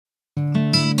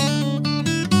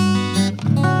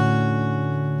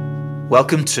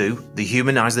Welcome to the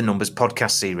Humanise the Numbers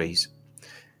podcast series.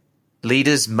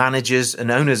 Leaders, managers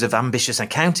and owners of ambitious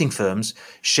accounting firms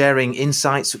sharing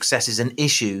insights, successes and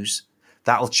issues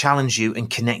that will challenge you and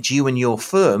connect you and your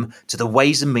firm to the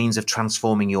ways and means of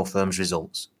transforming your firm's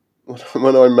results.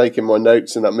 When I'm making my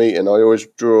notes in that meeting, I always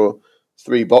draw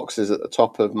 3 boxes at the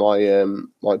top of my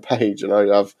my page, and I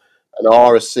have an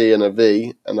R, a C and a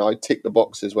V, and I tick the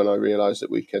boxes when I realise that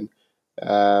we can.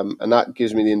 And that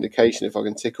gives me the indication, if I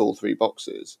can tick all 3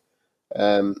 boxes,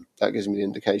 that gives me the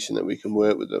indication that we can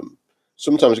work with them.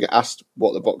 Sometimes I get asked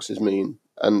what the boxes mean,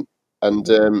 and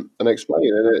explain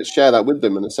it, and share that with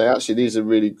them, and say, actually, these are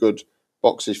really good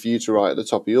boxes for you to write at the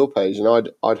top of your page, and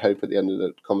I'd hope at the end of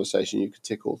the conversation you could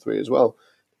tick all 3 as well.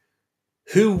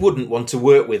 Who wouldn't want to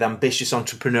work with ambitious,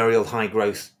 entrepreneurial,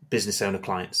 high-growth business owner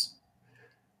clients?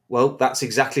 Well, that's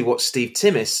exactly what Steve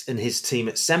Timmis and his team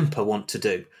at Semper want to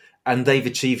do. And they've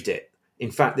achieved it.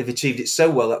 In fact, they've achieved it so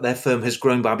well that their firm has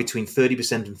grown by between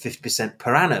 30% and 50%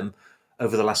 per annum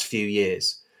over the last few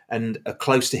years, and are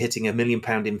close to hitting £1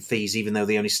 million in fees, even though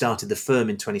they only started the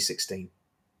firm in 2016.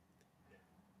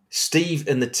 Steve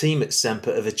and the team at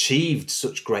Semper have achieved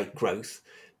such great growth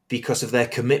because of their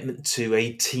commitment to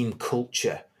a team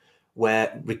culture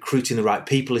where recruiting the right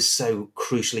people is so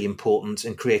crucially important,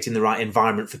 and creating the right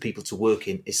environment for people to work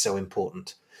in is so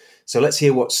important. So let's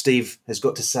hear what Steve has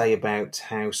got to say about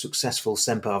how successful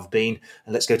Semper have been,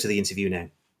 and let's go to the interview now.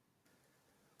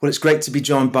 Well, it's great to be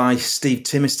joined by Steve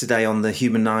Timmis today on the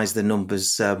Humanise the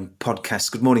Numbers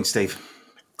podcast. Good morning, Steve.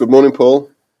 Good morning,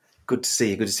 Paul. Good to see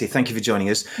you. Good to see you. Thank you for joining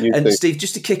us. You and too. Steve,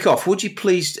 just to kick off, would you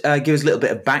please give us a little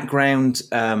bit of background,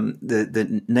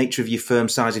 the nature of your firm,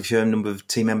 size of your firm, number of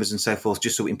team members and so forth,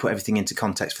 just so we can put everything into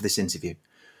context for this interview?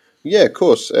 Yeah, of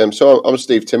course. So I'm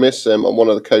Steve Timmis. I'm one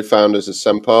of the co-founders of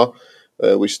Semper.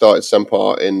 We started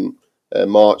Semper in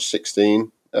March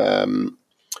 16.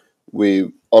 We're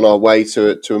on our way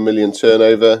to $1 million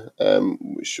turnover.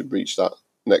 We should reach that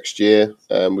next year.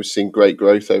 We've seen great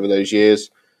growth over those years.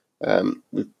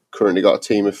 We've currently got a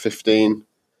team of 15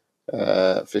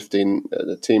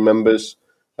 team members.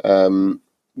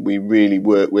 We really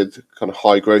work with kind of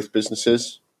high growth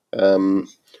businesses.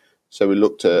 So we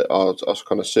looked at our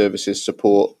kind of services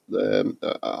support,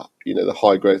 the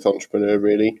high growth entrepreneur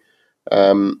really.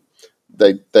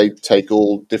 They take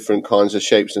all different kinds of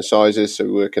shapes and sizes. So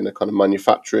we work in the kind of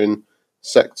manufacturing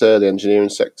sector, the engineering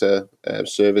sector,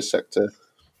 service sector.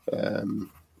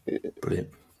 Brilliant.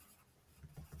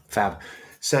 Fab.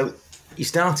 So you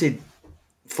started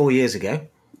 4 years ago.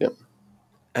 Yep.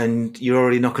 And you're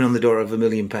already knocking on the door of £1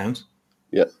 million.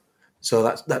 Yep. So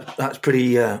that's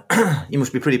pretty. You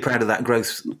must be pretty proud of that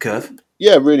growth curve.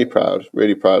 Yeah, really proud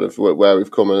of where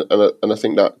we've come, and I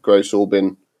think that growth's all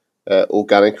been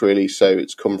organic, really. So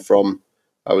it's come from,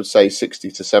 I would say,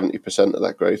 60 to 70% of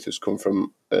that growth has come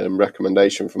from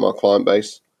recommendation from our client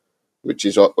base, which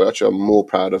is actually I'm more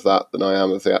proud of that than I am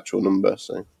of the actual number.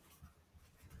 So,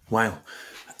 wow.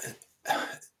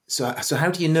 So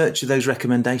how do you nurture those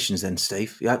recommendations then,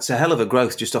 Steve? It's a hell of a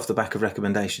growth just off the back of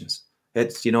recommendations.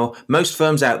 It's, most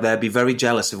firms out there be very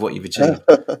jealous of what you've achieved.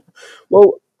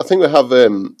 Well, I think we have,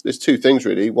 there's 2 things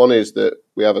really. One is that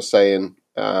we have a saying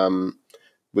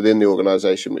within the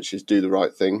organisation, which is do the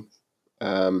right thing.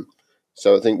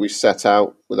 So I think we set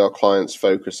out with our clients'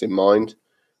 focus in mind.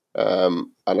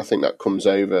 And I think that comes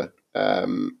over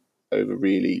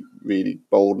really, really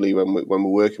boldly when we're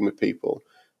working with people.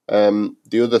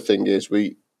 The other thing is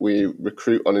we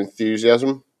recruit on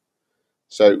enthusiasm.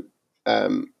 So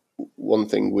one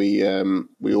thing we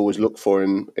always look for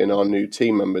in our new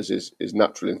team members is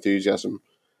natural enthusiasm,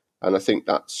 and I think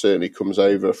that certainly comes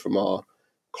over from our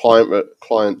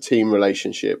client team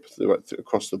relationship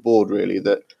across the board. Really,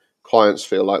 that clients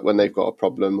feel like when they've got a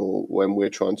problem or when we're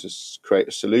trying to create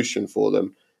a solution for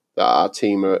them, that our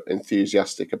team are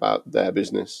enthusiastic about their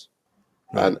business.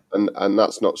 Right. And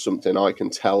that's not something I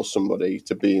can tell somebody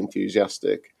to be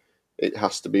enthusiastic. It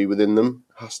has to be within them,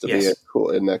 has to be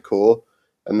in their core.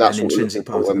 And that's what we're looking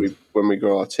for when we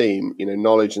grow our team.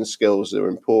 Knowledge and skills are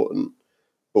important,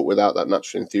 but without that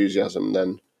natural enthusiasm,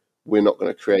 then we're not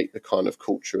going to create the kind of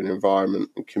culture and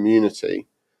environment and community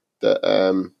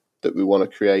that we want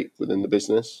to create within the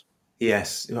business.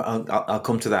 Yes, I'll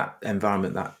come to that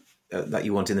environment that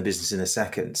you want in the business in a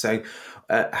second. So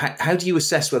how do you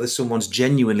assess whether someone's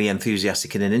genuinely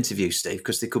enthusiastic in an interview, Steve?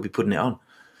 Because they could be putting it on.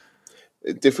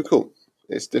 It's difficult.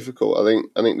 I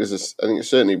think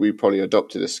certainly we probably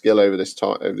adopted a skill over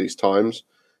these times.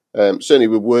 Certainly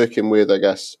we're working with, I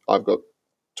guess, I've got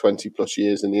 20 plus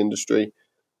years in the industry,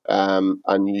 and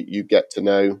you get to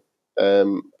know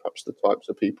perhaps the types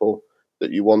of people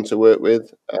that you want to work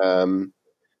with.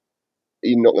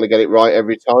 you're not going to get it right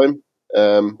every time.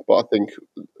 But I think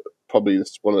probably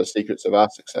one of the secrets of our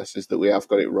success is that we have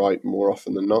got it right more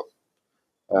often than not.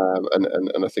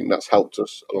 And I think that's helped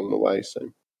us along the way.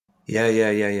 So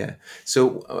Yeah.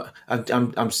 So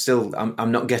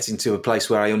I'm not getting to a place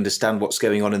where I understand what's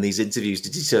going on in these interviews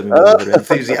to determine whether they're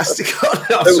enthusiastic or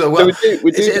not.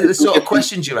 we do is it the sort of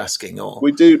questions you're asking, or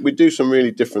we do some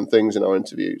really different things in our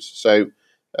interviews. So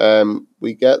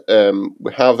we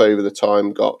have over the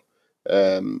time got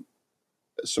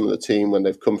some of the team, when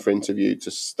they've come for interview,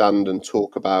 to stand and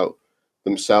talk about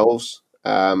themselves,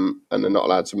 and they're not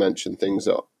allowed to mention things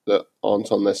that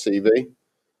aren't on their CV.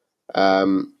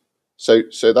 So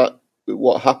that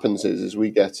what happens is we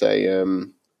get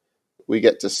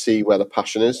to see where the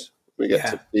passion is. We get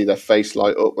to see their face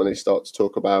light up when they start to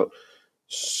talk about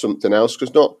something else,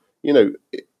 because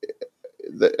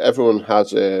everyone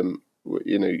has their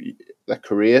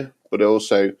career, but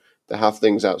also they have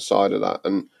things outside of that,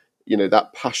 and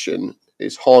that passion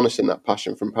is harnessing that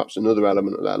passion from perhaps another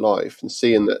element of their life and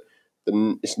seeing that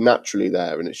it's naturally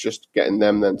there, and it's just getting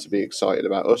them then to be excited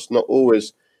about us. Not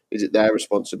always is it their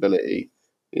responsibility,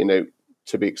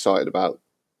 to be excited about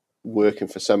working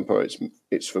for Semper.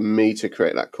 It's for me to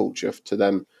create that culture to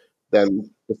them to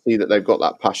see that they've got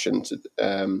that passion to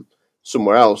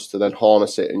somewhere else, to then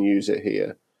harness it and use it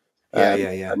here.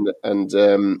 And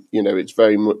it's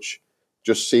very much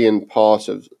just seeing part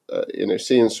of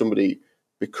seeing somebody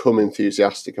become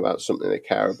enthusiastic about something they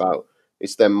care about.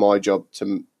 It's then my job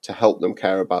to help them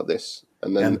care about this,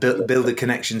 and then build the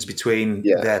connections between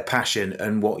their passion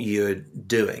and what you're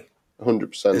doing.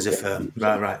 100% as a firm.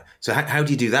 Right. So how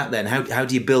do you do that then? How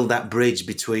do you build that bridge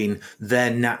between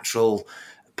their natural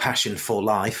passion for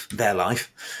life, their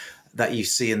life, that you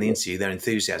see in the interview, their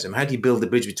enthusiasm? How do you build the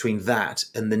bridge between that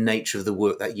and the nature of the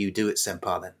work that you do at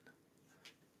Semper then?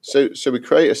 So we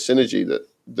create a synergy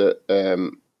that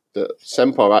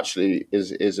Semper actually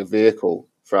is a vehicle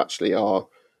for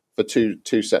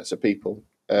two sets of people.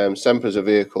 Semper is a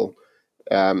vehicle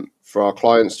for our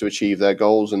clients to achieve their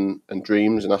goals and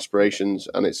dreams and aspirations,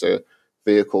 and it's a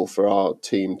vehicle for our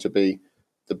team to be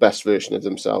the best version of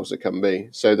themselves they can be.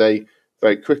 So they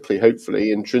very quickly,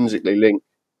 hopefully, intrinsically link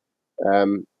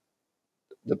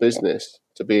the business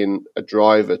to being a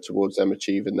driver towards them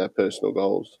achieving their personal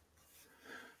goals.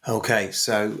 Okay,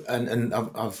 so and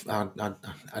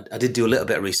I did do a little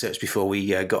bit of research before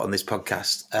we got on this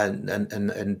podcast,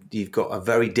 and you've got a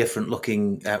very different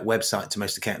looking website to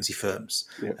most accountancy firms.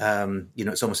 Yeah.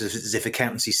 It's almost as if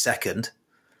accountancy's second.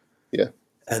 Yeah.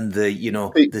 And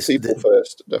people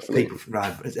first, definitely. People,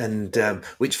 right, and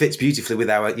which fits beautifully with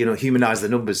our humanise the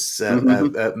numbers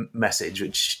message,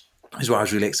 which is why I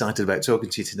was really excited about talking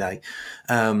to you today.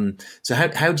 So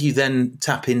how do you then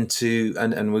tap into,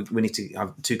 and we need to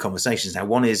have two conversations now.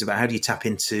 One is about how do you tap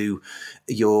into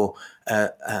your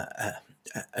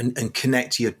and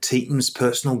connect your team's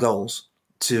personal goals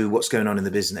to what's going on in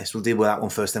the business. We'll deal with that one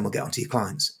first, then we'll get on to your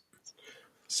clients.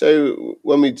 So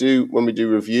when we do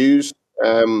reviews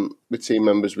with team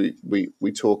members, we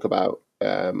talk about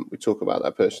their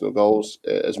personal goals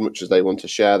as much as they want to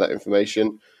share that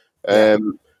information.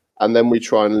 And then we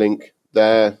try and link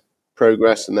their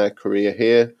progress and their career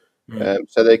here,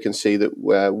 so they can see that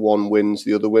where one wins,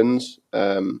 the other wins.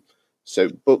 But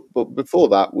before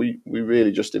that, we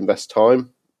really just invest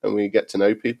time and we get to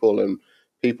know people. And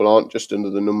people aren't just under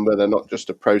the number; they're not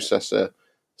just a processor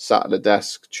sat at a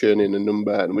desk churning a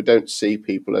number. And we don't see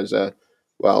people as an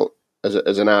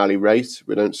hourly rate.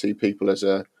 We don't see people as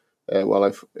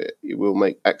if we'll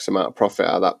make X amount of profit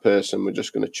out of that person, we're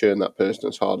just going to churn that person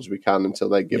as hard as we can until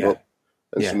they give up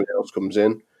and somebody else comes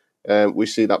in. We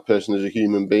see that person as a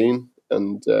human being,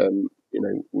 and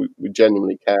we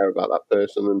genuinely care about that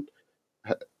person, and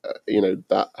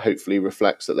that hopefully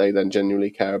reflects that they then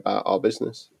genuinely care about our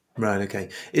business. Right. Okay.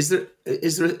 Is there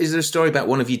a story about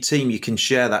one of your team you can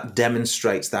share that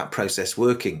demonstrates that process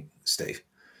working, Steve?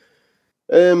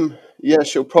 Yeah,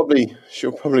 she'll probably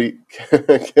kill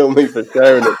me for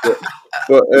sharing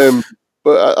it,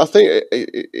 but I think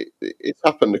it's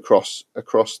happened across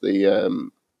the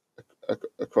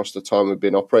time we've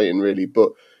been operating, really.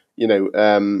 But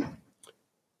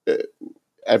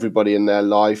everybody in their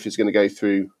life is going to go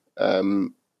through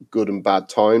good and bad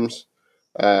times.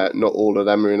 Not all of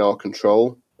them are in our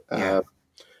control.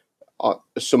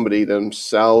 Somebody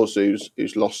themselves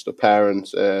who's lost a parent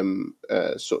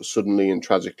sort of suddenly and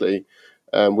tragically.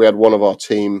 We had one of our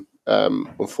team,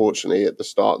 unfortunately, at the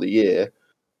start of the year,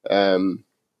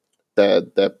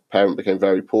 their parent became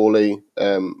very poorly,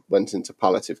 went into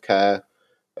palliative care.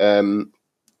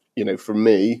 For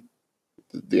me,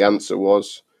 the answer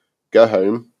was go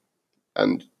home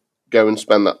and go and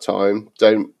spend that time.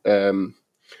 Don't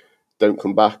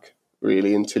come back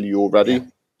really until you're ready. Yeah.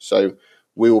 So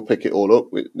we will pick it all up.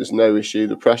 There's no issue.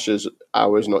 The pressure's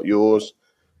ours, not yours.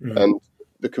 And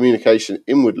the communication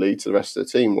inwardly to the rest of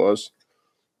the team was,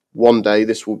 one day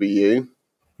this will be you,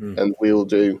 and we'll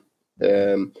do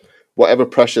whatever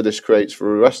pressure this creates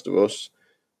for the rest of us.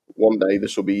 One day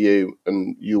this will be you,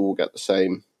 and you will get the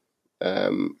same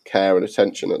care and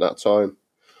attention at that time.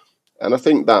 And I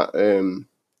think that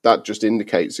that just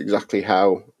indicates exactly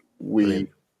how we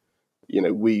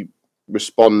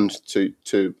respond to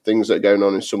things that are going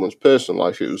on in someone's personal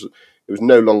life. It was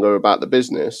no longer about the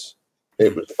business.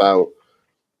 It was about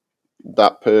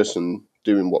that person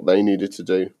doing what they needed to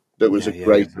do. That was a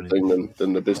greater thing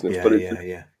than the business.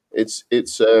 It's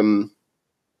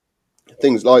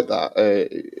things like that.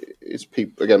 It's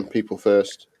people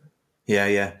first.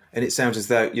 Yeah. And it sounds as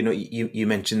though, you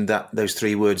mentioned that those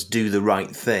three words, do the right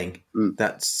thing.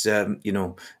 That's,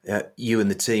 you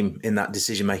and the team in that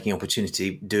decision-making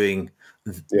opportunity doing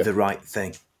the right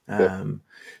thing.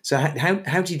 So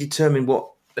how do you determine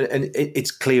what, and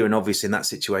it's clear and obvious in that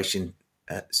situation,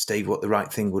 Steve, what the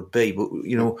right thing would be, but,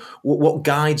 what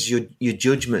guides your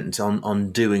judgment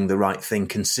on doing the right thing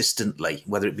consistently,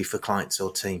 whether it be for clients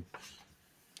or team?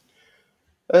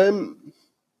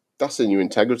 That's in your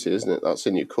integrity, isn't it? That's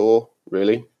in your core,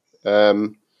 really.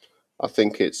 I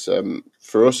think it's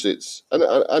for us. It's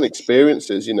and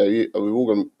experiences. We've all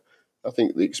gone. I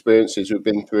think the experiences we've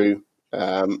been through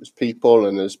as people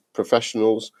and as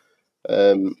professionals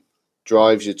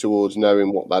drives you towards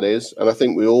knowing what that is. And I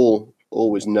think we all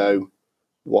always know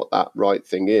what that right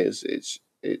thing is.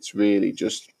 It's really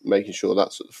just making sure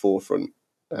that's at the forefront.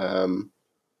 And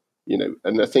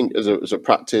I think as a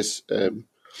practice.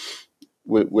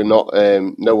 We're not.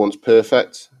 No one's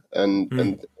perfect,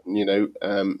 and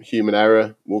human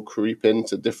error will creep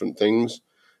into different things,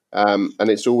 and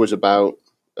it's always about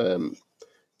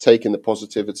taking the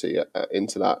positivity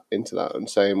into that, and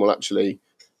saying, well, actually,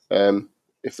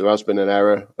 if there has been an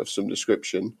error of some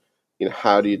description,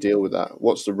 how do you deal with that?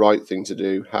 What's the right thing to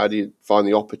do? How do you find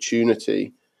the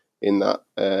opportunity in that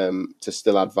to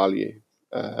still add value,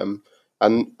 and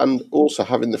also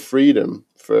having the freedom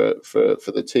for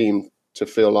the team to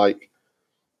feel like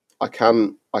I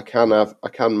can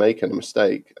make a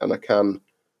mistake, and I can,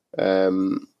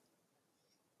 and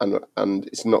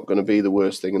it's not going to be the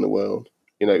worst thing in the world,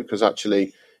 because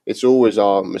actually it's always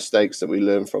our mistakes that we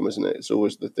learn from, isn't it? It's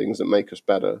always the things that make us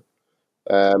better,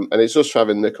 and it's just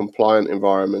having the compliant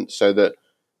environment so that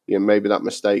maybe that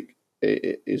mistake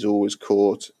is always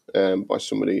caught by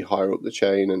somebody higher up the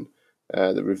chain, and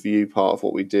the review part of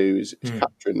what we do is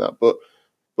capturing that. But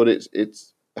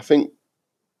it's I think.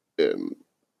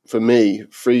 For me,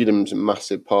 freedom's a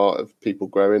massive part of people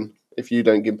growing. If you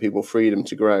don't give people freedom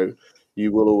to grow,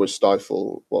 you will always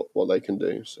stifle what they can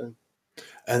do. So,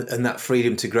 and that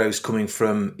freedom to grow is coming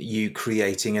from you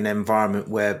creating an environment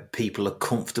where people are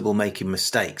comfortable making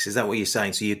mistakes. Is that what you're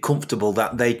saying? So you're comfortable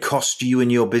that they cost you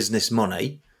and your business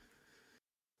money?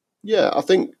 Yeah, I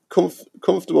think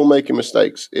comfortable making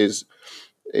mistakes is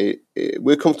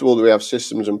we're comfortable that we have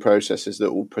systems and processes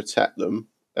that will protect them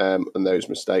and those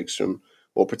mistakes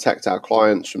or protect our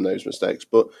clients from those mistakes.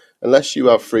 But unless you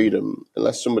have freedom,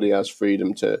 unless somebody has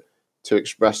freedom to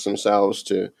express themselves,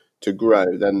 to grow,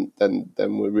 then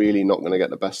we're really not going to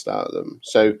get the best out of them.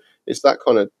 So it's that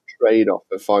kind of trade-off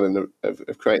of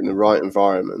of creating the right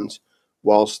environment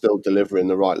while still delivering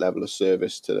the right level of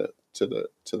service to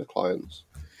the clients.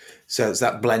 So it's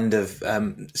that blend of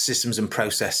systems and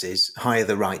processes, hire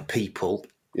the right people,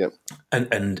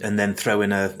 and then throw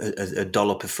in a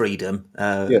dollop of freedom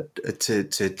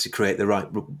to create the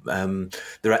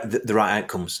right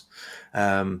outcomes.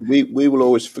 We will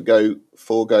always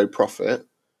forego profit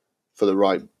to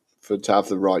have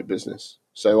the right business.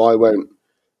 So I won't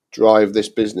drive this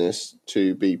business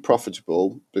to be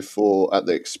profitable at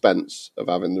the expense of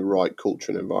having the right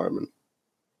culture and environment.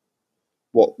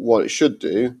 What it should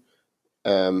do,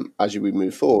 as we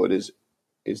move forward, is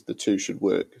the two should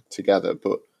work together.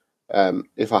 But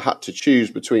if I had to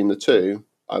choose between the two,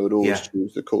 I would always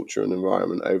choose the culture and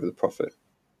environment over the profit.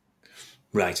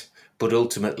 Right, but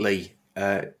ultimately,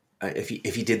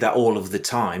 if you did that all of the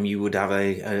time, you would have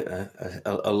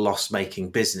a loss-making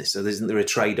business. So isn't there a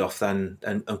trade-off then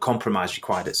and compromise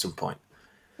required at some point?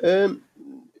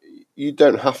 You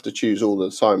don't have to choose all the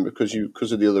time because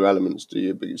of the other elements, do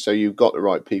you? So you've got the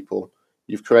right people,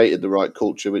 you've created the right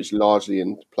culture, which is largely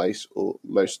in place or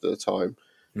most of the time.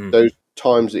 Those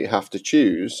times that you have to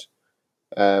choose,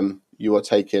 you are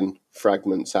taking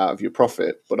fragments out of your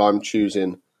profit. But I'm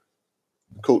choosing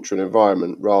culture and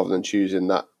environment rather than choosing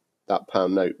that that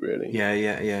pound note, really. Yeah.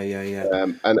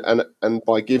 And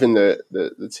by giving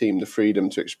the team the freedom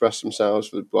to express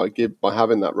themselves, by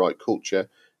having that right culture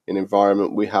and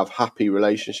environment, we have happy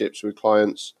relationships with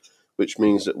clients, which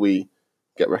means that we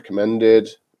get recommended.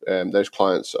 Those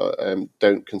clients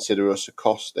don't consider us a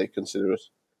cost; they consider us,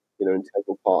 an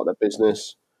integral part of their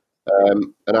business.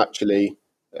 And actually,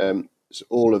 so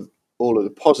all of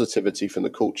the positivity from the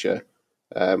culture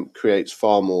creates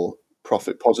far more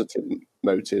profit positive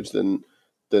motives than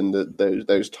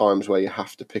those times where you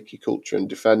have to pick your culture and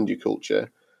defend your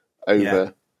culture Yeah.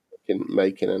 over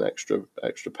making an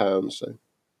extra pound. So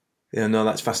Yeah, no,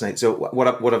 that's fascinating. So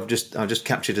I've just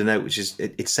captured a note, which is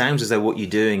it sounds as though what you're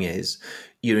doing is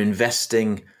you're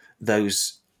investing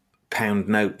those pound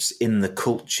notes in the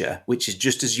culture, which is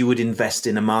just as you would invest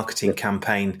in a marketing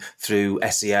campaign through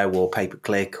SEO or pay per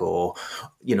click or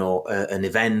an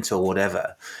event or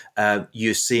whatever.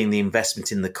 You're seeing the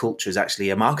investment in the culture as actually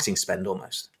a marketing spend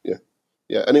almost.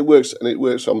 yeah, and it works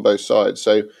on both sides.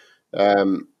 So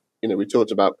we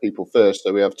talked about people first.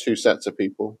 So we have two sets of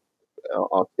people,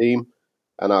 our team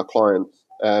and our clients.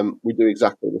 We do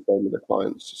exactly the same with the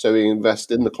clients. So we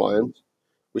invest in the client,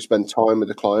 we spend time with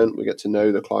the client, we get to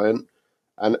know the client,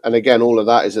 and again, all of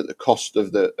that is at the cost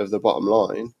of the bottom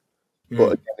line.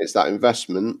 But again, it's that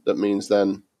investment that means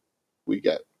then we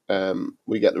get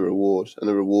the reward, and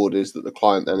the reward is that the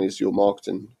client then is your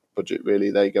marketing budget.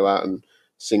 Really, they go out and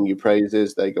sing you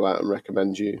praises. They go out and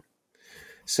recommend you.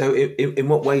 So, in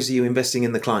what ways are you investing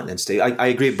in the client then, Steve? I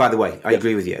agree. By the way, I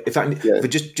agree with you. In fact, Yeah. but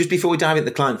just before we dive into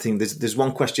the client thing, there's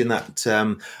one question that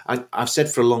I've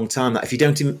said for a long time that if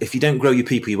you don't grow your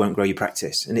people, you won't grow your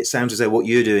practice. And it sounds as though what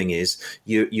you're doing is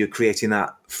you're creating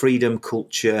that freedom,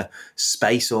 culture,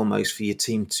 space almost for your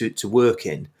team to work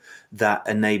in that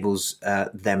enables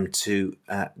them to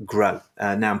grow.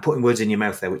 Now, I'm putting words in your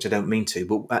mouth there, which I don't mean to,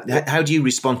 but how do you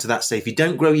respond to that? Say, if you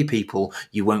don't grow your people,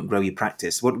 you won't grow your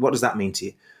practice. What does that mean to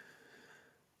you?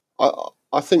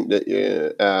 I think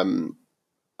that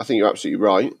I think you're absolutely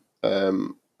right,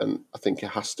 and I think it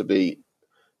has to be.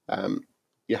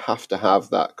 You have to have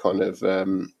that kind of.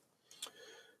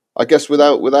 I guess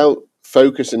without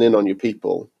focusing in on your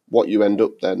people, what you end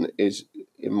up then is,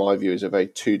 in my view, is a very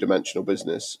two-dimensional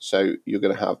business. So you're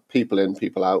going to have people in,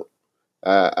 people out,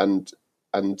 and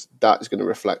that is going to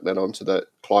reflect then onto the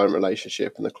client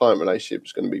relationship, and the client relationship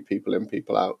is going to be people in,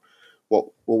 people out. What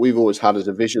we've always had as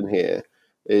a vision here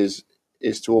is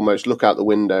to almost look out the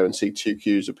window and see two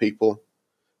queues of people.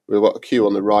 We've got a queue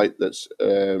on the right that's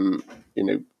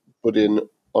put in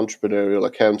entrepreneurial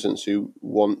accountants who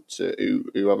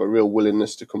who have a real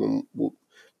willingness to come and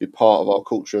be part of our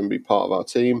culture and be part of our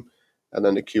team, and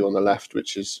then the queue on the left,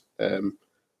 which is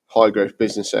high growth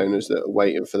business owners that are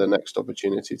waiting for the next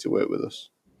opportunity to work with us.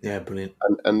 Yeah, brilliant.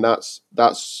 And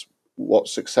that's what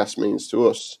success means to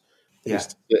us, is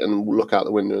to sit and look out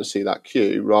the window and see that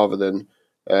queue, rather than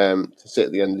to sit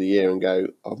at the end of the year and go,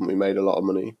 haven't we made a lot of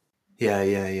money?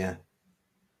 Yeah.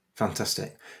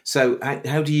 Fantastic. So,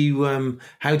 how do you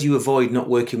avoid not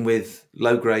working with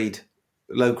low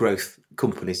growth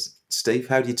companies, Steve?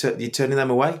 How do you turning them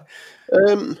away?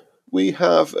 We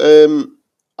have,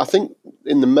 I think,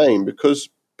 in the main, because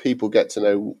people get to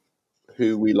know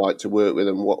who we like to work with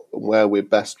and where we're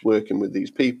best working with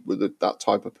these people, with that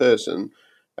type of person.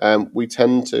 We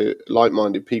tend to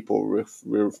like-minded people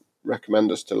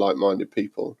recommend us to like-minded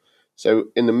people. So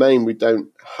in the main, we don't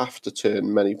have to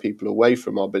turn many people away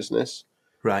from our business,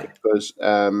 Right.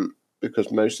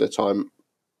 because most of the time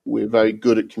we're very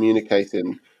good at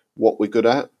communicating what we're good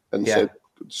at, and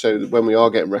so when we are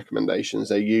getting recommendations,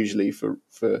 they're usually for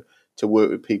to work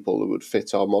with people that would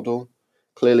fit our model.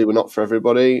 Clearly, we're not for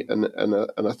everybody, and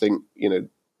I think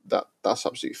that's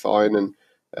absolutely fine.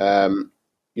 And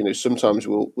sometimes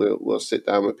we'll sit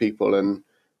down with people and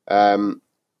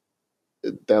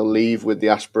they'll leave with the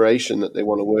aspiration that they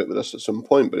want to work with us at some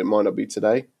point, but it might not be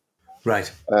today.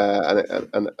 Right.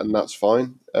 And that's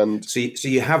fine. And so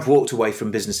you have walked away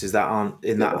from businesses that aren't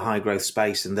in that high growth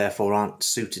space and therefore aren't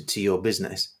suited to your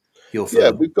business, your firm. Yeah,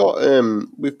 we've got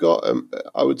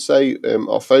I would say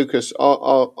our focus,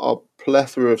 our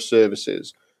plethora of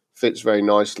services fits very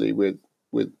nicely with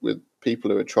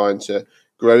people who are trying to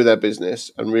grow their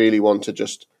business and really want to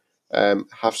just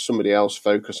have somebody else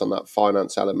focus on that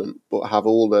finance element, but have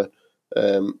all the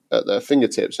at their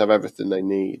fingertips, have everything they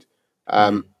need.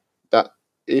 That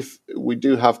if we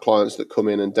do have clients that come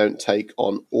in and don't take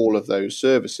on all of those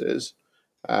services,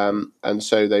 and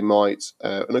so they might,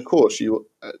 and of course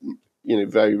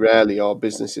very rarely our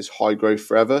business is high growth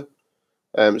forever.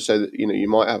 So that you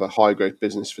might have a high growth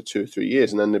business for 2 or 3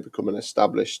 years, and then they become an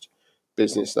established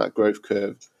business. That growth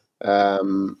curve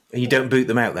And you don't boot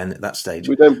them out then at that stage?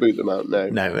 We don't boot them out, no.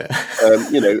 No.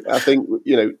 I think,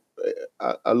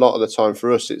 a lot of the time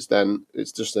for us, it's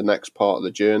just the next part of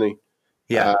the journey.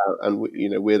 Yeah. And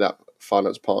we're that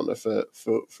finance partner for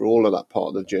all of that part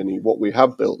of the journey. What we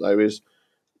have built though is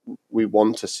we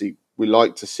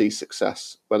like to see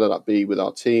success, whether that be with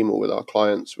our team or with our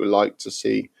clients. We like to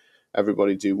see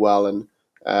everybody do well, and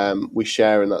we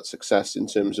share in that success in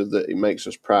terms of that. It makes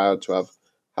us proud to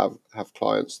have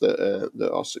clients that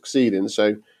are succeeding.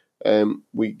 So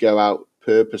we go out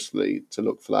purposely to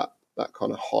look for that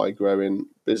kind of high growing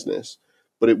business,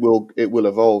 but it will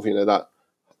evolve. That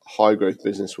high growth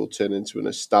business will turn into an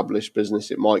established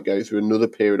business. It might go through another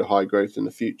period of high growth in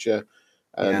the future.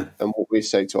 And what we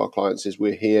say to our clients is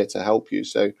we're here to help you.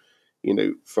 So,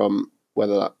 from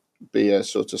whether that be a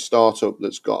sort of startup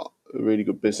that's got a really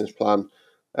good business plan,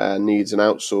 needs an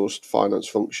outsourced finance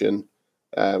function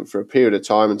for a period of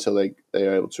time until they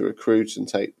are able to recruit and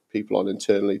take people on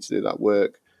internally to do that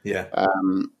work. Yeah.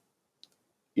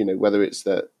 Whether it's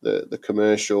the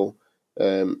commercial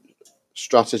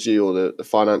strategy or the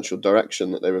financial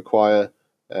direction that they require,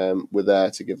 we're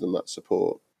there to give them that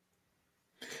support.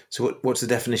 So what's the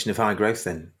definition of high growth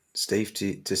then, Steve,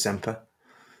 to Semper?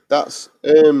 That's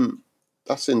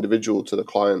individual to the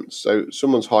client. So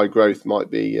someone's high growth might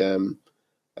be, on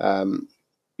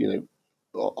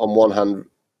one hand,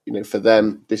 for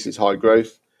them, this is high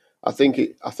growth. I think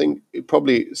it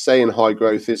probably saying high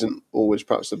growth isn't always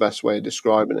perhaps the best way of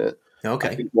describing it. Okay.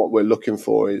 I think what we're looking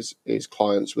for is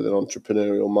clients with an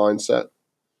entrepreneurial mindset.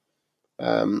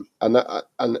 And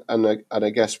I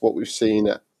guess what we've seen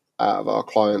out of our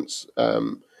clients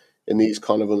in these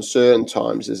kind of uncertain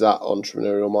times is that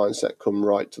entrepreneurial mindset come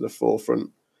right to the forefront.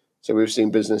 So we've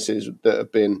seen businesses that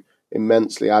have been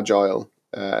immensely agile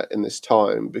in this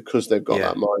time because they've got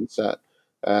that mindset,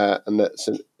 and that's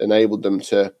enabled them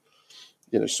to,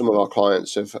 some of our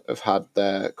clients have had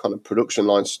their kind of production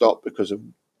line stop because of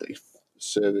the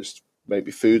service, maybe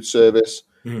food service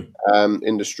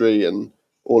industry, and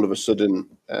all of a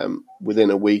sudden,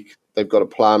 within a week, they've got a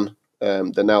plan.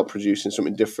 They're now producing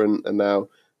something different and now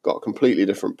got a completely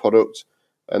different product.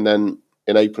 And then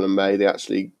in April and May, they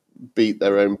actually beat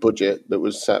their own budget that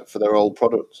was set for their old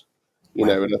product. And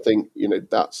I think, and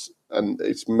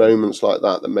it's moments like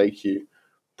that make you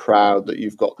proud that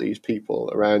you've got these people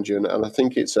around you. And I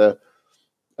think it's what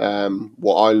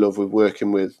I love with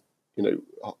working with,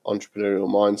 entrepreneurial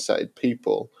mindset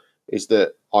people is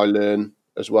that I learn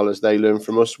as well as they learn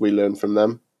from us. We learn from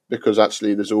them because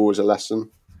actually there's always a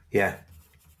lesson. Yeah.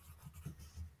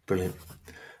 Brilliant.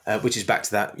 Which is back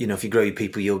to that, if you grow your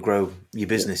people, you'll grow your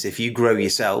business. If you grow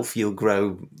yourself, you'll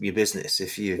grow your business.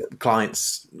 If your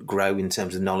clients grow in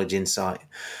terms of knowledge, insight.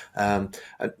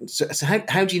 So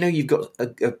how do you know you've got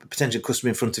a potential customer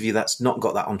in front of you that's not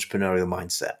got that entrepreneurial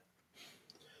mindset?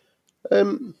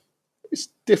 It's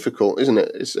difficult, isn't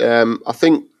it? It's I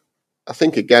think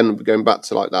again, going back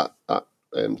to like that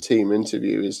team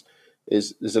interview is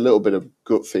there's a little bit of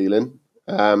gut feeling.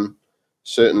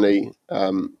 Certainly,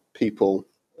 people,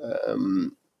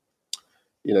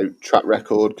 track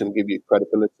record can give you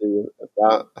credibility of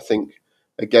that. I think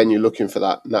again, you're looking for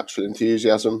that natural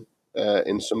enthusiasm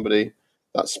in somebody,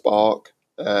 that spark.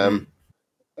 I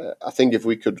think if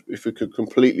we could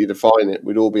completely define it,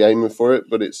 we'd all be aiming for it.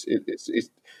 But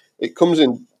it comes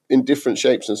in different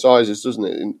shapes and sizes, doesn't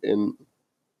it?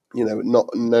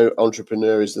 No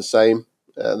entrepreneur is the same.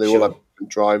 They all have different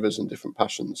drivers and different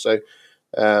passions. So,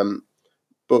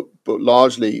 but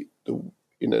largely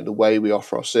the way we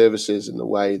offer our services and the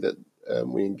way that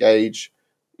we engage,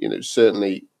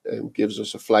 certainly gives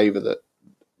us a flavour that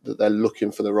they're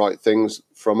looking for the right things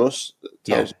from us. That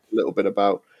tells us a little bit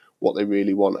about what they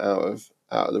really want out of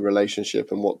the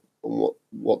relationship and what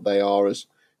they are as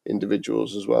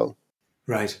individuals as well.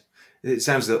 Right. It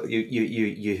sounds that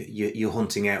you're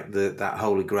hunting out that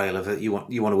holy grail of it. You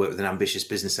want to work with an ambitious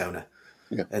business owner,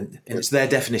 and it's their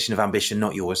definition of ambition,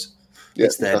 not yours. Yeah,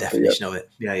 it's their definition of it.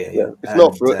 Yeah.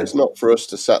 It's not for us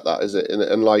to set that, is it?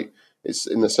 And like it's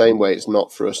in the same way, it's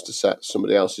not for us to set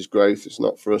somebody else's growth. It's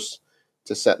not for us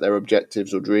to set their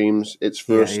objectives or dreams. It's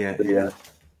for us. I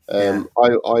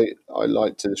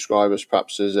like to describe us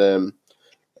perhaps as an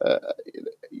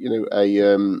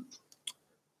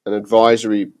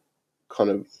advisory kind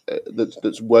of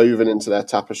that's woven into their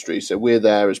tapestry. So we're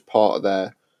there as part of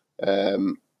their,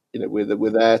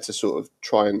 we're there to sort of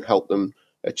try and help them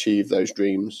achieve those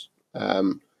dreams.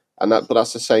 But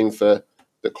that's the same for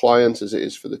the client as it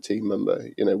is for the team member.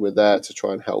 We're there to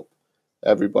try and help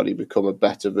everybody become a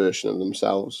better version of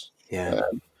themselves. Yeah.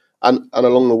 And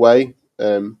along the way,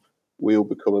 we all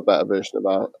become a better version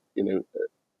of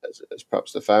as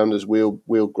perhaps the founders,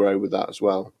 we'll grow with that as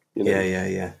well.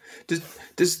 Yeah.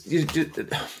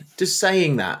 Does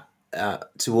saying that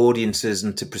to audiences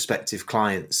and to prospective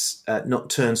clients not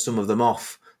turn some of them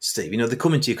off, Steve? They're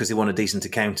coming to you because they want a decent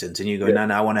accountant, and you go,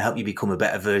 no, I want to help you become a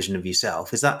better version of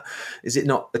yourself. Is it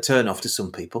not a turn off to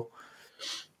some people?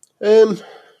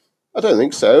 I don't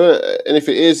think so, and if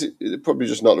it is, it's probably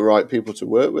just not the right people to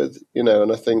work with,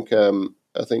 And I think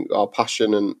our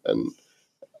passion and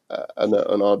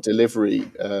our delivery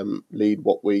lead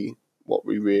what we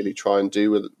really try and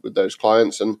do with those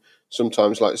clients. And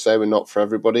sometimes, like I say, we're not for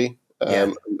everybody,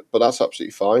 but that's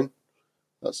absolutely fine.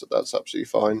 That's absolutely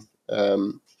fine.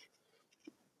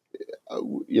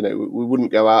 We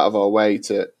wouldn't go out of our way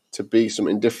to be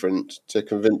something different to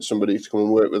convince somebody to come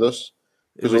and work with us.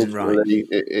 Because ultimately,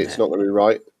 it's not going to be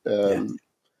right.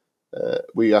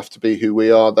 We have to be who we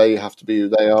are. They have to be who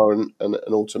they are, and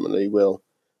ultimately, we'll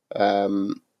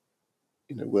either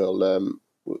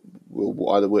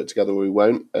work together or we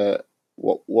won't.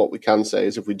 What we can say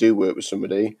is, if we do work with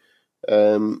somebody,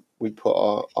 we put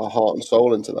our heart and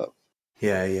soul into that.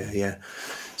 Yeah.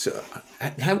 So,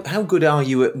 how good are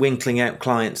you at winkling out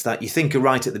clients that you think are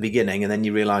right at the beginning, and then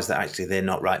you realise that actually they're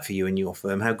not right for you and your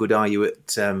firm? How good are you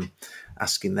at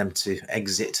asking them to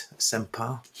exit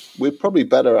Sempar? We're probably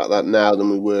better at that now than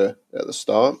we were at the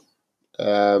start.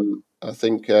 I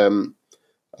think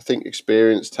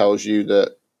experience tells you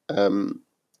that.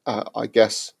 I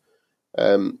guess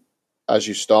as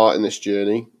you start in this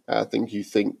journey, I think you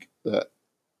think that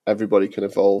everybody can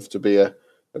evolve to be a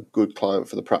good client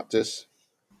for the practice.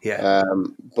 Yeah.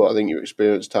 But I think your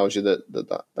experience tells you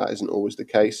that isn't always the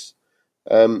case.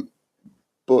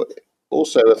 But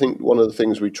also, I think one of the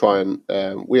things we try and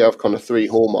we have kind of 3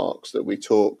 hallmarks that we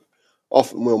talk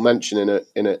often. We'll mention in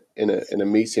a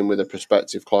meeting with a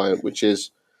prospective client, which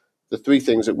is the 3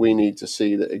 things that we need to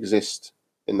see that exist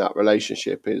in that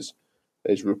relationship is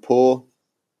rapport,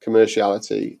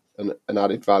 commerciality, and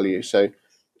added value. So,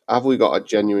 have we got a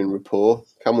genuine rapport?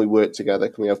 Can we work together?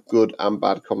 Can we have good and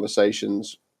bad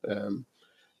conversations?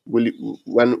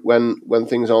 When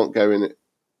things aren't going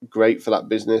great for that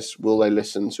business, will they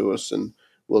listen to us and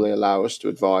will they allow us to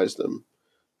advise them?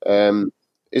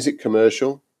 Is it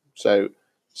commercial? So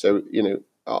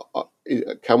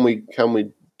can we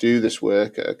do this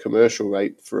work at a commercial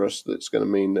rate for us that's going to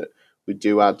mean that we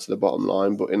do add to the bottom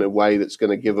line, but in a way that's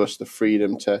going to give us the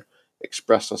freedom to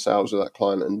express ourselves with that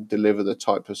client and deliver the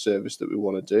type of service that we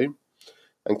want to do?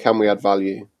 And can we add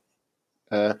value?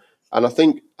 And I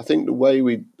think the way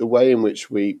in which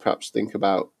we perhaps think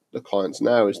about the clients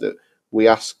now is that we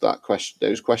ask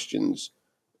those questions,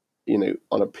 on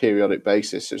a periodic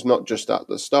basis. It's not just at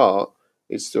the start;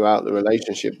 it's throughout the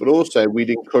relationship. But also,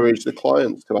 we'd encourage the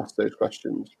clients to ask those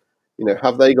questions.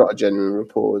 Have they got a genuine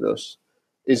rapport with us?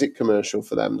 Is it commercial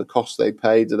for them? The cost they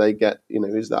pay, do they get?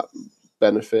 Is that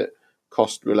benefit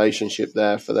cost relationship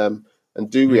there for them? And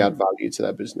do we add value to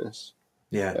their business?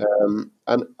 Yeah.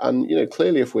 And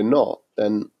clearly, if we're not,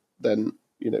 then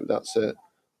that's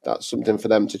something for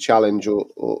them to challenge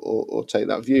or take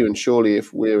that view. And surely,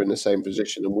 if we're in the same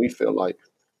position and we feel like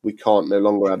we can't no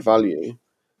longer add value,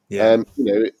 but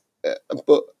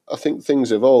I think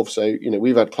things evolve. So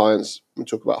we've had clients. We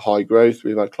talk about high growth.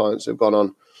 We've had clients who've gone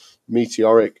on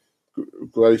meteoric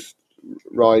growth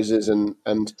rises, and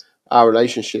our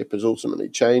relationship has ultimately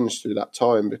changed through that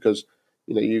time because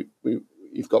you've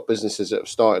got businesses that have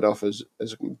started off as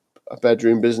a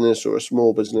bedroom business or a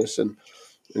small business and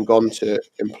gone to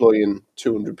employing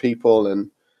 200 people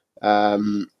and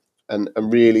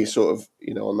really sort of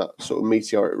on that sort of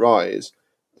meteoric rise.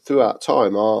 Throughout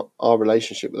time, our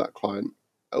relationship with that client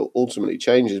ultimately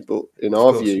changes, but in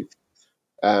our view,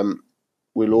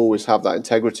 we'll always have that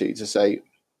integrity to say,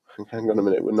 hang on a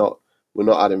minute, we're not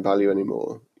adding value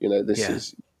anymore.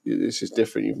 This is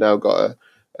different. You've now got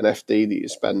an FD that you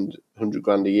spend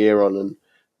 $100,000 a year on,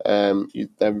 and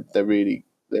they're really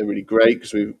great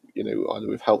because we've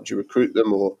helped you recruit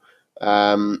them, or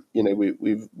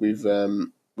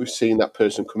we've seen that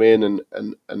person come in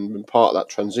and been part of that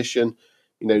transition.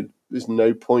 There's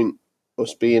no point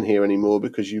us being here anymore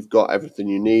because you've got everything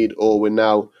you need, or we're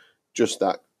now just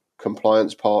that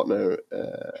compliance partner,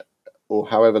 or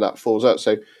however that falls out.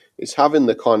 So it's having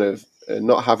the kind of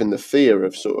not having the fear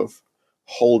of sort of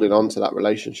holding on to that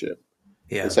relationship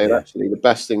and saying, actually, the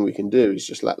best thing we can do is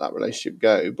just let that relationship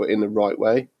go, but in the right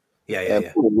way.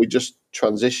 We just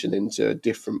transition into a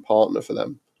different partner for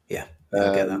them. I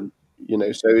get that.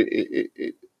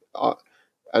 So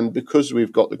and because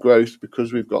we've got the growth,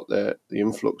 because we've got the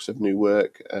influx of new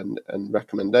work and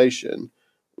recommendation,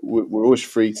 we're always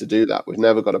free to do that. We've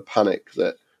never got to panic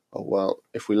that, oh, well,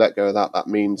 if we let go of that, that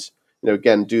means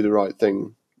again, do the right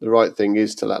thing. The right thing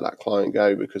is to let that client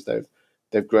go because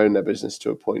they've grown their business to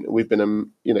a point. And we've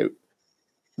been,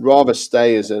 rather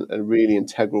stay as a really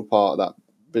integral part of that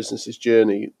business's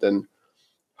journey than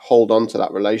hold on to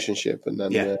that relationship and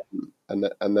then Yeah.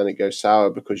 and then it goes sour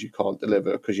because you can't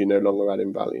deliver because you're no longer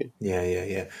adding value.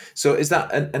 Yeah. So is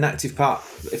that an active part?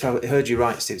 If I heard you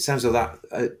right, Steve, it sounds like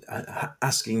that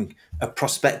asking a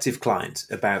prospective client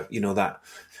about, that.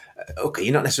 Okay,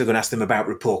 you're not necessarily going to ask them about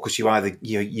rapport because you either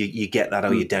you get that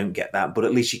or you don't get that, but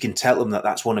at least you can tell them that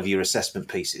that's one of your assessment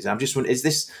pieces. I'm just wondering, is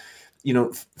this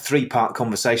 3-part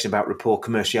conversation about rapport,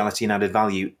 commerciality, and added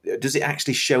value? Does it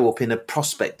actually show up in a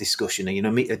prospect discussion? In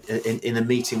a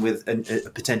meeting with a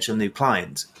potential new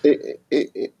client?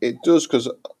 It does,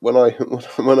 because when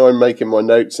I'm making my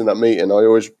notes in that meeting, I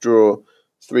always draw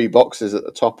 3 boxes at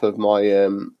the top of my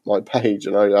my page,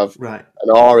 and I have Right. an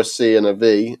R, a C, and a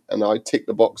V, and I tick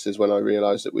the boxes when I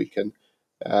realise that we can,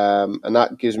 and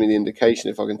that gives me the indication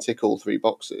if I can tick all 3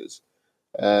 boxes.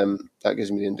 That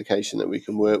gives me the indication that we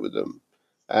can work with them.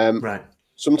 Right.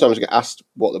 Sometimes I get asked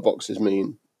what the boxes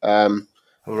mean, All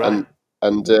right.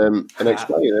 and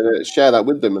explain and share that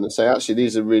with them, and say, actually,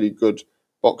 these are really good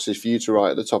boxes for you to write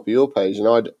at the top of your page, and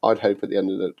I'd hope at the end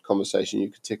of the conversation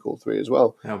you could tick all 3 as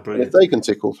well. Oh, and brilliant. if they can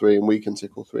tick all 3 and we can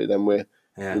tick all 3, then we've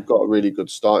got a really good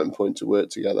starting point to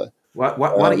work together. Why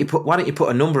don't you put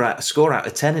a score out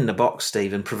of 10 in the box,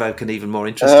 Steve, and provoke an even more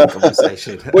interesting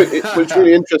conversation? It's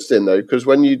really interesting though, because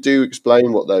when you do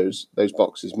explain what those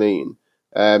boxes mean,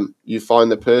 you find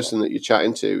the person that you're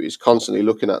chatting to is constantly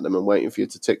looking at them and waiting for you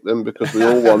to tick them, because we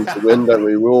all want to win, don't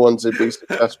we? We all want to be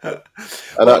successful,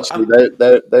 and actually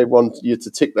they want you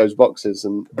to tick those boxes,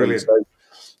 and so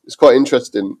it's quite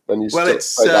interesting when you take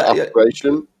that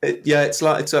aspiration. It's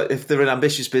like if they're an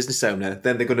ambitious business owner,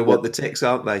 then they're going to want the ticks,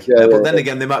 aren't they? Yeah, but then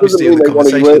again, they might be steering the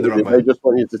conversation in the wrong way. They just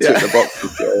want you to tick the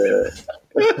boxes.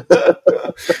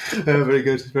 Very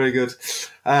good, very good.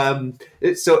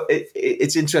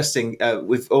 It's interesting.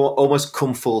 We've almost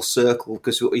come full circle,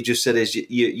 because what you just said is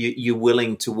you're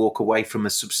willing to walk away from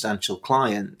a substantial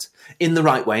client in the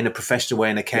right way, in a professional way,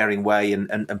 in a caring way,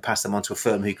 and pass them on to a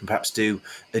firm who can perhaps do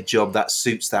a job that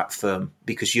suits that firm,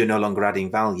 because you're no longer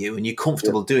adding value, and you're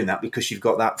comfortable doing that because you've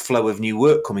got that flow of new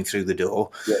work coming through the door.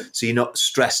 So you're not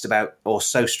stressed about, or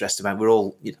so stressed about. We're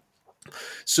all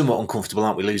somewhat uncomfortable,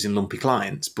 aren't we, losing lumpy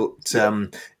clients? But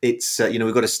it's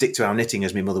we've got to stick to our knitting,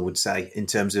 as my mother would say, in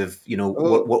terms of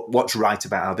what's right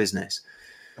about our business.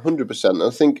 100%.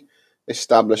 I think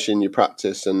establishing your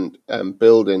practice and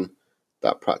building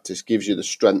that practice gives you the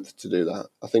strength to do that.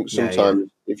 I think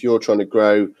sometimes if you're trying to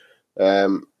grow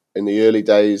in the early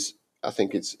days, I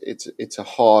think it's a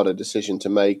harder decision to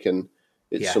make, and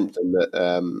it's something that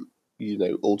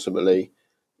ultimately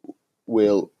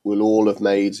we'll all have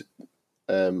made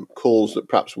calls that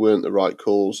perhaps weren't the right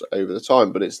calls over the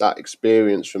time, but it's that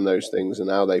experience from those things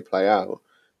and how they play out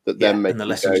that then make the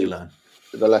lessons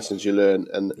you learn,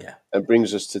 and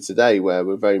brings us to today, where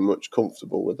we're very much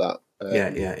comfortable with that.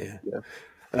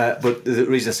 But the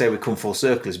reason I say we come full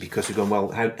circle is because we've gone,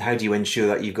 well, how do you ensure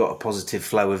that you've got a positive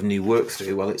flow of new work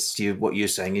through? Well, it's what you're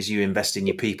saying is you invest in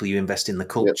your people, you invest in the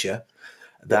culture,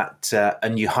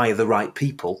 and you hire the right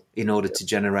people in order to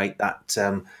generate that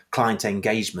client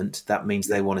engagement. That means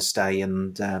they want to stay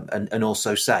and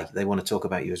also say they want to talk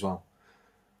about you as well.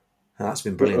 And that's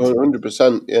been brilliant.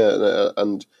 100%, yeah.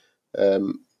 And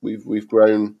we've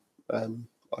grown,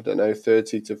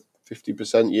 30 to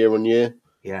 50% year on year.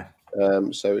 Yeah.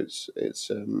 So it's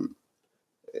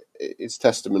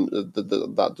testament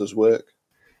that does work.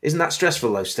 Isn't that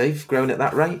stressful though, Steve? Growing at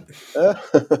that rate?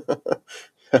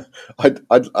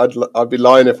 I'd be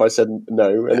lying if I said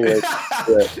no. Anyway,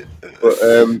 but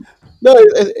no,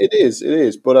 it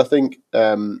is. But I think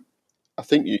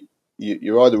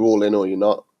you're either all in or you're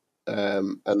not.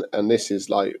 And this is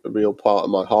like a real part of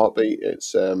my heartbeat.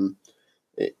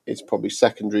 It's probably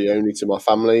secondary only to my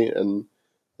family, and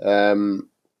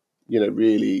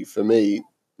really for me,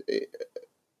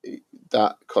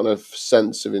 that kind of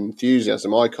sense of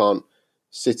enthusiasm. I can't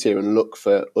sit here and look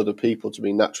for other people to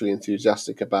be naturally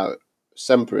enthusiastic about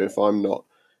Sempre if I'm not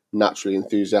naturally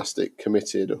enthusiastic,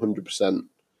 committed 100%.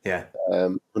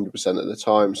 100% of the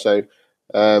time. So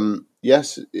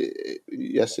yes,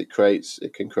 it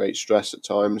can create stress at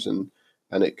times, and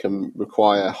it can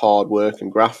require hard work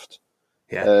and graft.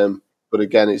 But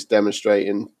again, it's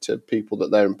demonstrating to people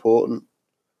that they're important,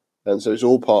 and so it's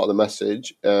all part of the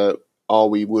message. Are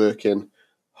we working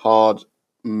hard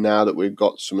now that we've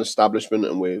got some establishment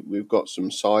and we've got some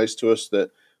size to us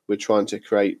that we're trying to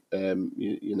create?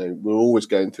 We're always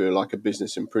going through like a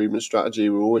business improvement strategy.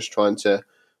 We're always trying to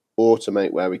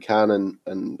automate where we can,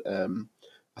 and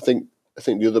I think I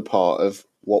think the other part of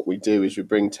what we do is we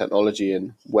bring technology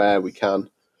in where we can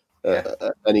at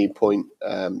any point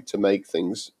to make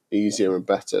things easier and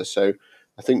better. So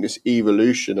I think this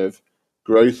evolution of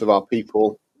growth of our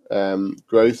people,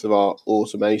 growth of our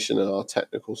automation and our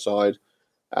technical side,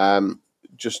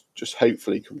 just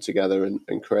hopefully come together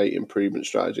and create improvement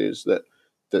strategies that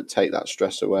take that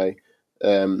stress away.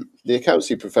 The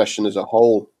accountancy profession as a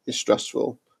whole is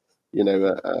stressful.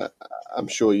 I'm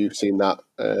sure you've seen that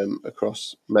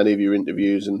across many of your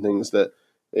interviews and things, that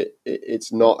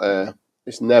it's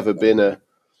never been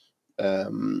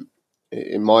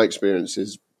in my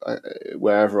experiences,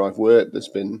 wherever I've worked, there's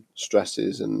been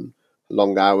stresses and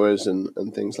long hours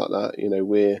and things like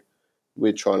that.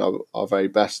 We're trying our very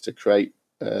best to create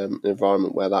an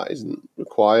environment where that isn't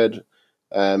required.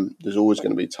 There's always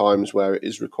going to be times where it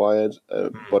is required,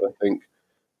 but I think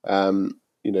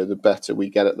the better we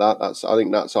get at that, I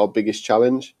think that's our biggest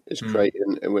challenge, is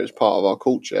creating, and it's part of our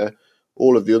culture,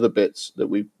 all of the other bits that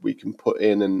we can put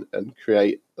in and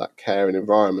create that caring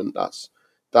environment. That's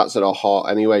at our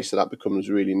heart anyway, so that becomes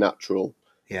really natural.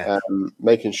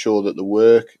 Making sure that the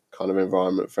work kind of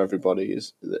environment for everybody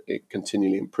is that it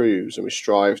continually improves, and we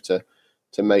strive to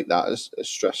make that as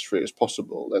stress-free as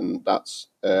possible, and that's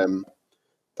the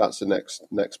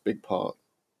next big part.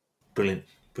 Brilliant.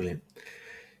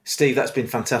 Steve, that's been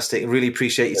fantastic. I really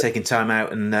appreciate you taking time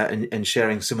out and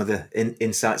sharing some of the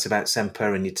insights about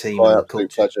Semper and your team. My and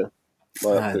absolute pleasure.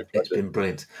 It's been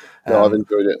brilliant. No, I've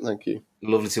enjoyed it. Thank you.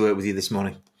 Lovely to work with you this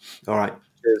morning. All right.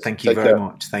 Cheers. Thank you very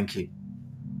much. Thank you.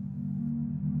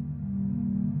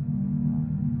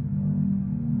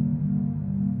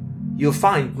 You'll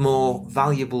find more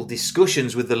valuable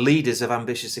discussions with the leaders of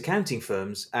ambitious accounting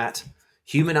firms at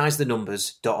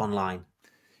humanisethenumbers.online.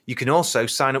 You can also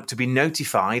sign up to be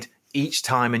notified each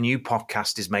time a new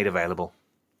podcast is made available.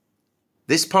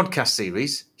 This podcast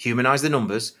series, Humanise the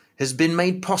Numbers, has been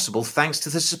made possible thanks to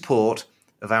the support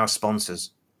of our sponsors: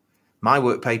 My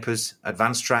Work Papers,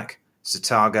 Advanced Track,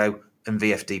 Citago, and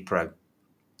VFD Pro.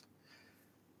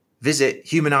 Visit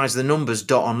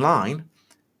humanisethenumbers.online,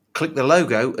 click the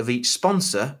logo of each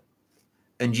sponsor,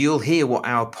 and you'll hear what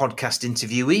our podcast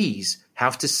interviewees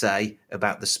have to say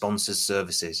about the sponsor's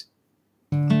services.